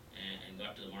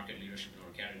got to the market leadership in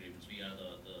our category, because we are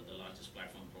the largest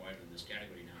platform provider in this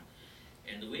category now.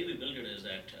 And the way we built it is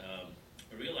that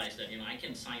I realized that I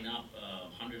can sign up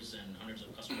hundreds and hundreds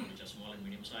of customers which are small and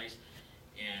medium sized,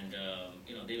 and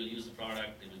they will use the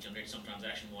product, they will generate some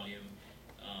transaction volume,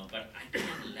 but I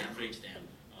can't leverage them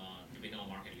to become a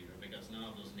market leader, because none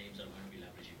of those names are going to be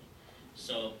leverageable.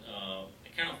 So I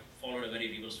kind of followed a very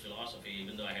reverse philosophy,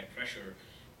 even though I had pressure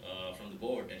from the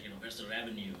board that where's the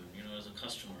revenue, as a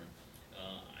customer.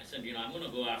 I said, I'm going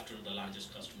to go after the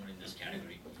largest customer in this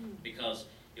category, because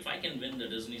if I can win the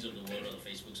Disneys of the world, or the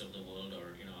Facebooks of the world,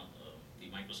 or the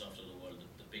Microsofts of the world,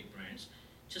 the big brands,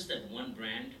 just that one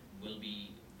brand will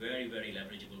be very, very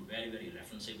leverageable, very, very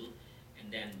referenceable,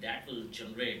 and then that will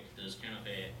generate this kind of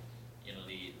a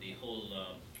the whole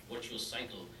virtuous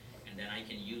cycle, and then I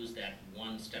can use that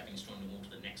one stepping stone to move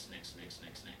to the next.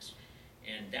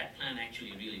 And that plan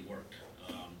actually really worked.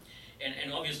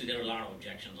 And obviously there are a lot of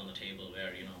objections on the table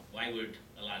where, why would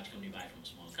a large company buy from a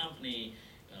small company?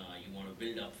 You want to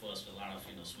build up first a lot of,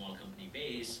 small company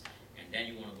base, and then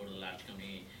you want to go to the large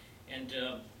company. And,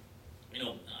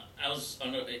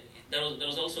 there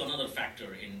was also another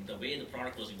factor in the way the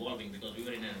product was evolving, because we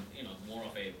were in a, more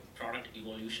of a product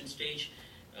evolution stage.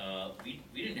 We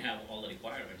didn't have all the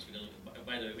requirements, because,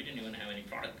 by the way, we didn't even have any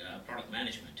product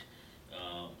management,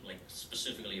 like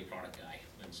specifically a product guy.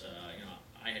 And so,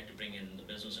 I had to bring in the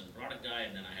business and the product guy,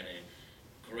 and then I had a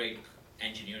great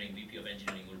VP of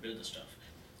engineering who would build the stuff.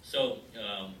 So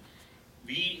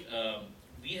we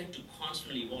had to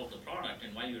constantly evolve the product,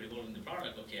 and while you're evolving the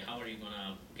product, okay, how are you going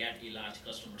to get a large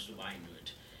customers to buy into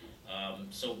it?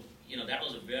 So that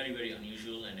was a very, very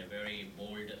unusual and a very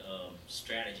bold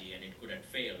strategy, and it could have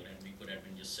failed, and we could have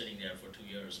been just sitting there for 2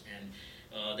 years.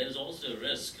 And there is also a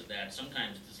risk that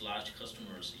sometimes these large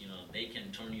customers, they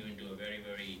can turn you into a very,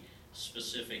 very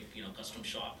specific, custom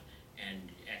shop,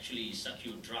 and actually suck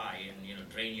you dry and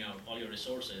drain you out all your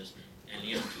resources. And 2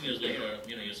 years later,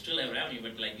 you still have revenue,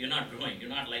 but like you're not growing. You're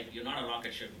not a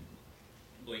rocket ship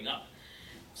going up.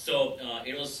 So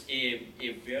it was a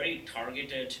very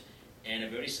targeted and a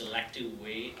very selective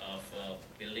way of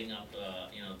building up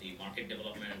the market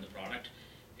development and the product.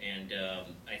 And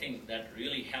I think that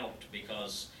really helped,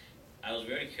 because I was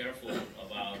very careful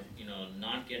about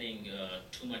not getting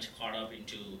too much caught up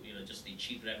into just the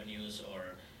cheap revenues,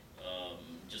 or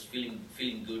just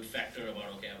feeling good factor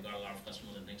about, okay, I've got a lot of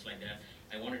customers and things like that.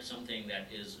 I wanted something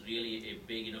that is really a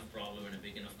big enough problem and a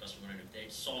big enough customer, and if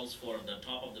it solves for the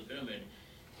top of the pyramid,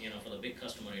 for the big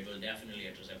customer, it will definitely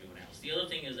address everyone else. The other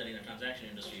thing is that in a transaction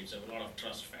industry, it's a lot of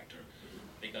trust factor,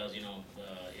 because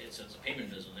it's a payment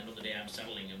business. At the end of the day, I'm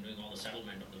doing all the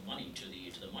settlement of the money to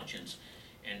the merchants.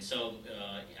 And so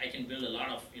I can build a lot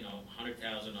of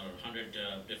 100,000 or 100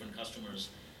 different customers,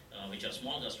 which are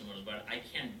small customers, but I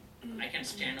can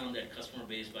stand on that customer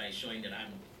base by showing that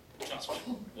I'm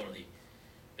trustworthy,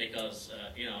 because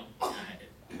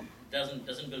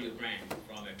doesn't build your brand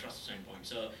from a trust standpoint.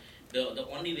 So the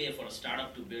only way for a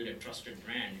startup to build a trusted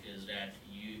brand is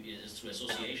through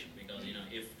association, because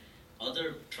if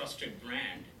other trusted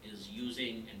brand is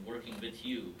using and working with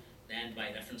you, then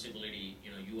by referenceability,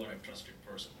 you are a trusted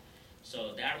person.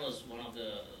 So that was one of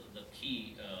the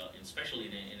key, especially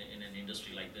in an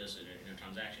industry like this, in a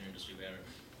transaction industry, where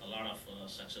a lot of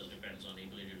success depends on the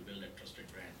ability to build a trusted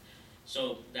brand.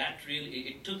 So that really,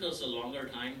 it took us a longer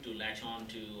time to latch on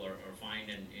to or find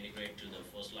and integrate to the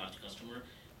first large customer,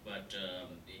 but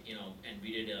and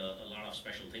we did a lot of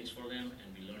special things for them,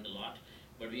 and we learned a lot.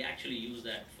 but we actually use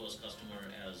that first customer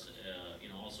as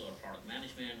also our product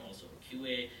management, also our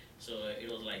QA. So it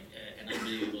was like an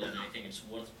unbelievable, and I think it's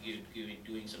worth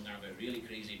doing some kind of a really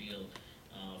crazy deal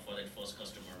for that first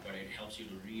customer, but it helps you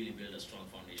to really build a strong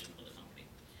foundation for the company.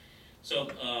 So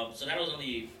that was on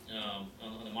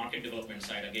the market development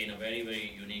side. Again, a very,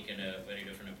 very unique and a very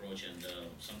different approach, and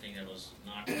something that was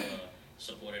not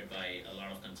supported by a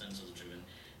lot of consensus driven.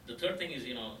 The third thing is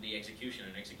the execution,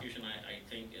 and execution I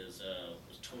think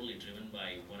was totally driven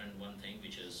by one thing,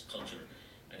 which is culture.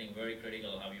 I think very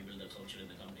critical how you build the culture in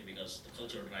the company, because the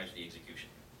culture drives the execution,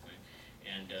 right?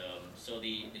 And so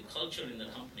the culture in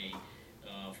the company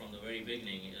from the very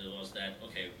beginning was that,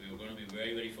 okay, we were going to be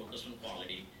very, very focused on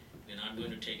quality. We're not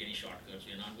going to take any shortcuts.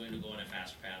 We're not going to go on a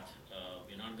fast path.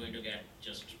 We're not going to get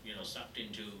just sucked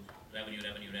into revenue.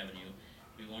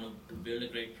 We want to build a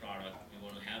great product. We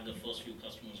want to have the first few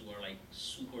customers who are like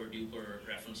super duper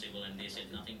referenceable, and they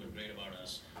said nothing but great about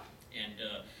us. And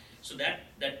so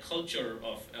that culture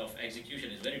of execution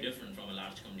is very different from a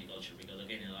large company culture, because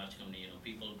again, in a large company,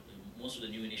 people, most of the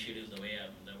new initiatives, the way I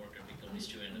worked at big companies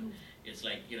too, and it's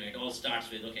like, it all starts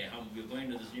with, okay, how we're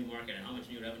going to this new market and how much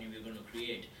new revenue we're going to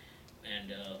create. And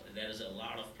there is a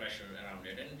lot of pressure around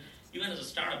it. And even as a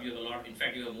startup, you have a lot, in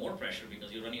fact, you have more pressure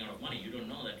because you're running out of money. You don't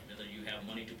know that whether you have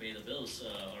money to pay the bills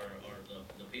or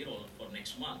the payroll for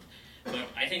next month. But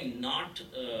I think not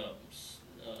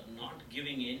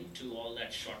giving in to all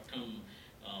that short-term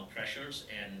pressures,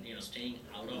 and staying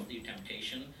out of the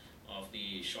temptation of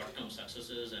the short-term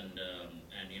successes and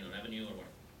revenue or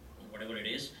whatever it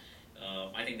is.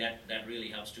 I think that really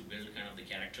helps to build kind of the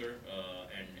character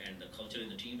and the culture in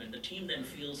the team, and the team then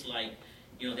feels like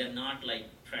they're not like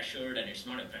pressured, and it's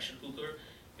not a pressure cooker,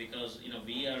 because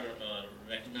we are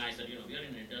recognized that we are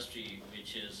in an industry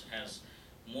which has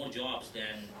more jobs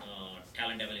than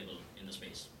talent available in the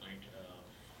space, right?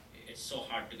 It's so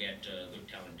hard to get good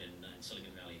talent in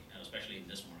Silicon Valley, especially in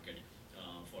this market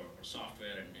for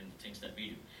software and things that we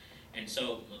do. And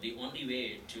so the only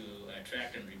way to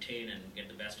attract and retain and get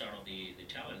the best out of the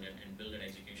talent and build an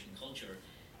execution culture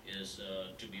is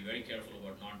to be very careful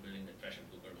about not building the pressure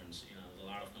cooker. There's a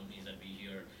lot of companies that we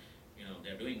hear,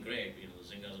 they're doing great, the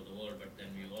Zyngas of the world, but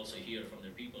then we also hear from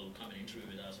their people who come and interview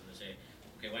with us, and they say,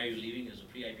 okay, why are you leaving? There's a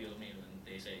pre-IPO name, and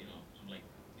they say, I'm like,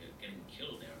 you're getting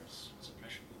killed there. It's a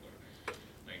pressure cooker,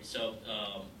 right? So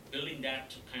building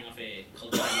that kind of a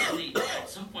culture, and then at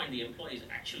some point the employees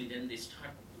actually then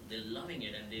they're loving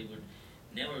it, and they would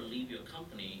never leave your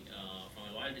company from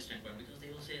a loyalty standpoint, because they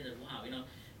will say that, wow,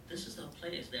 this is the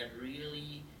place that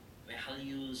really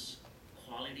values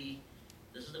quality.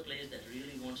 This is the place that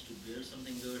really wants to build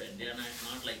something good, and they're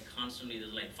not like constantly,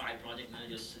 there's like 5 project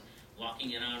managers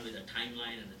walking around with a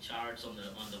timeline and the charts on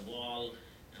the wall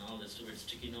and all the stupid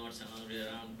sticky notes and all the way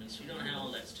around. And so we don't have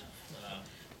all that stuff.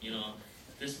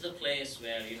 This is the place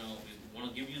where we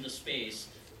want to give you the space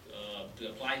to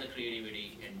apply the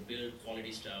creativity and build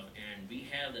quality stuff, and we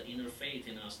have the inner faith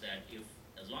in us that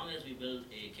as long as we build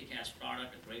a kick-ass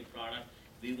product, a great product,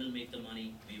 we will make the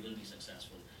money, we will be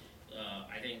successful.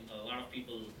 I think a lot of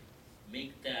people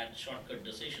make that shortcut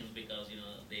decisions because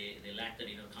they lack that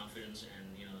inner confidence, and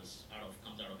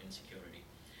comes out of insecurity.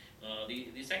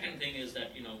 The second thing is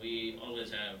that we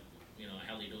always have a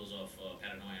healthy dose of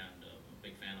paranoia, and a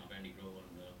big fan of Andy Grove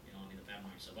and only the fan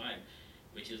might survive,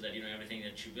 which is that everything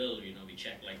that you build we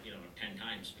check like 10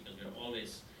 times, because we're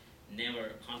always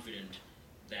never confident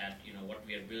that what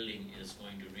we are building is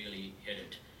going to really hit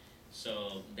it.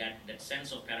 So that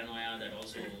sense of paranoia that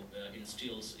also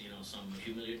instills some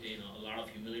humility, a lot of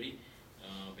humility,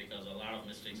 because a lot of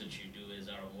mistakes that you do is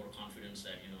out of more confidence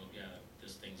that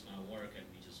this thing's gonna work, and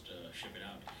we just ship it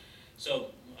out.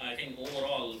 So I think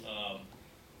overall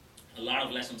a lot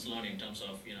of lessons learned in terms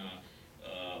of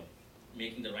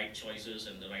making the right choices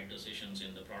and the right decisions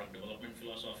in the product development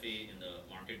philosophy, in the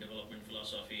market development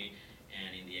philosophy,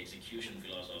 and in the execution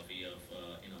philosophy of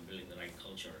building the right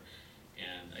culture.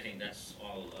 And I think that's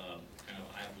all kind of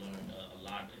I've learned a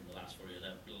lot in the last 4 years.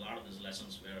 A lot of these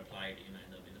lessons were applied in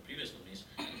the previous companies,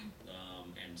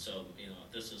 and so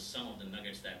this is some of the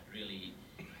nuggets that really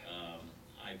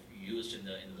I've used in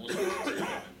the most recent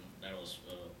startup, and that was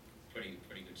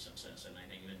pretty good success. And I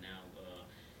think even now,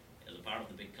 as a part of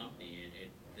the big company,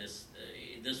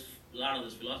 a lot of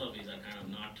these philosophies are kind of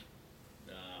not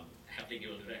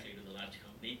applicable directly to the large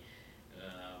company.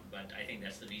 But I think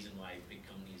that's the reason why big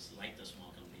companies like the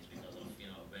small companies, because of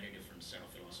a very different set of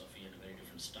philosophy and a very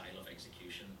different style of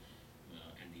execution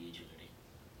and the agility.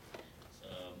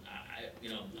 So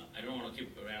I don't want to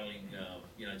keep rattling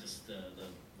just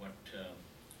what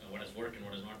has worked and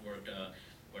what has not worked.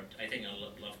 But I think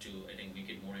I'd love to make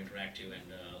it more interactive and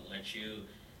let let you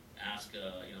ask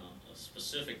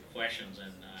specific questions,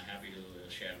 and happy to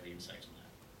share the insights on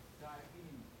that. So I've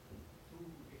been in two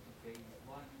different phases.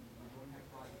 One, you don't have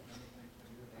project management, but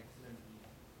you have excellent team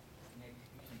in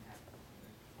execution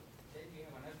happening. Then you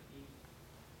have another team,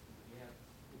 you have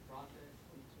the process,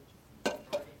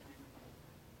 project management,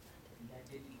 and that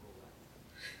didn't go well.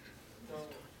 So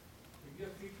if you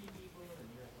have 50 people and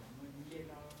you have $1 million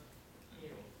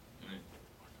payroll, Right.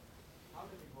 how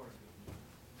does it work?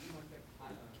 You must have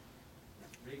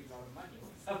raised a lot of money or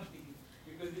something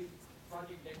because the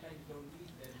project deadlines don't meet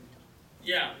then.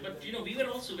 Yeah, but we were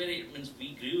also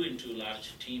we grew into a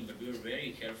large team, but we were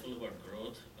very careful about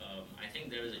growth. I think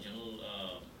there is a general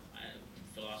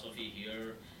philosophy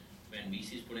here when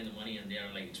VCs put in the money and they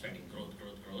are like expecting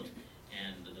growth,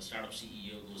 and the startup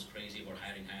CEO goes crazy about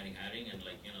hiring, and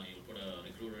you'll put a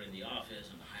recruiter in the office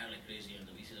and hire like crazy, and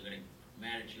the VCs are getting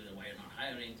mad at you that why you're not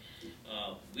hiring.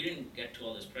 We didn't get to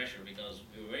all this pressure because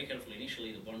we were very careful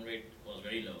initially. The burn rate was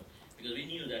very low. Because we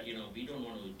knew that we don't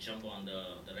want to jump on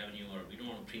the revenue, or we don't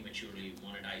want to prematurely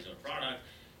monetize our product.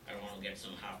 I don't want to get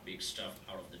some half-baked stuff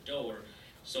out of the door.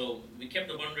 So we kept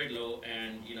the burn rate low,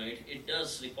 and it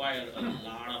does require a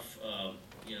lot of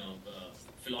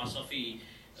philosophy,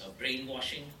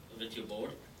 brainwashing with your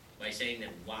board by saying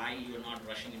that why you are not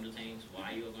rushing into things,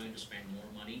 why you are going to spend more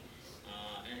money,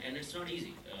 and it's not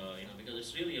easy, because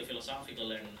it's really a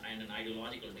philosophical and an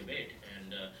ideological debate,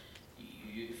 and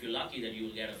if you're lucky that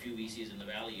you'll get a few VCs in the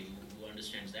valley who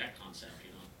understands that concept,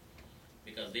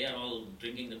 because they are all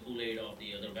drinking the Kool-Aid of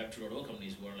the other Web 2.0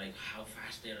 companies who are like how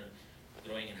fast they're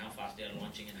growing and how fast they're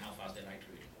launching and how fast they're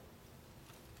iterating.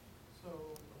 So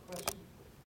a question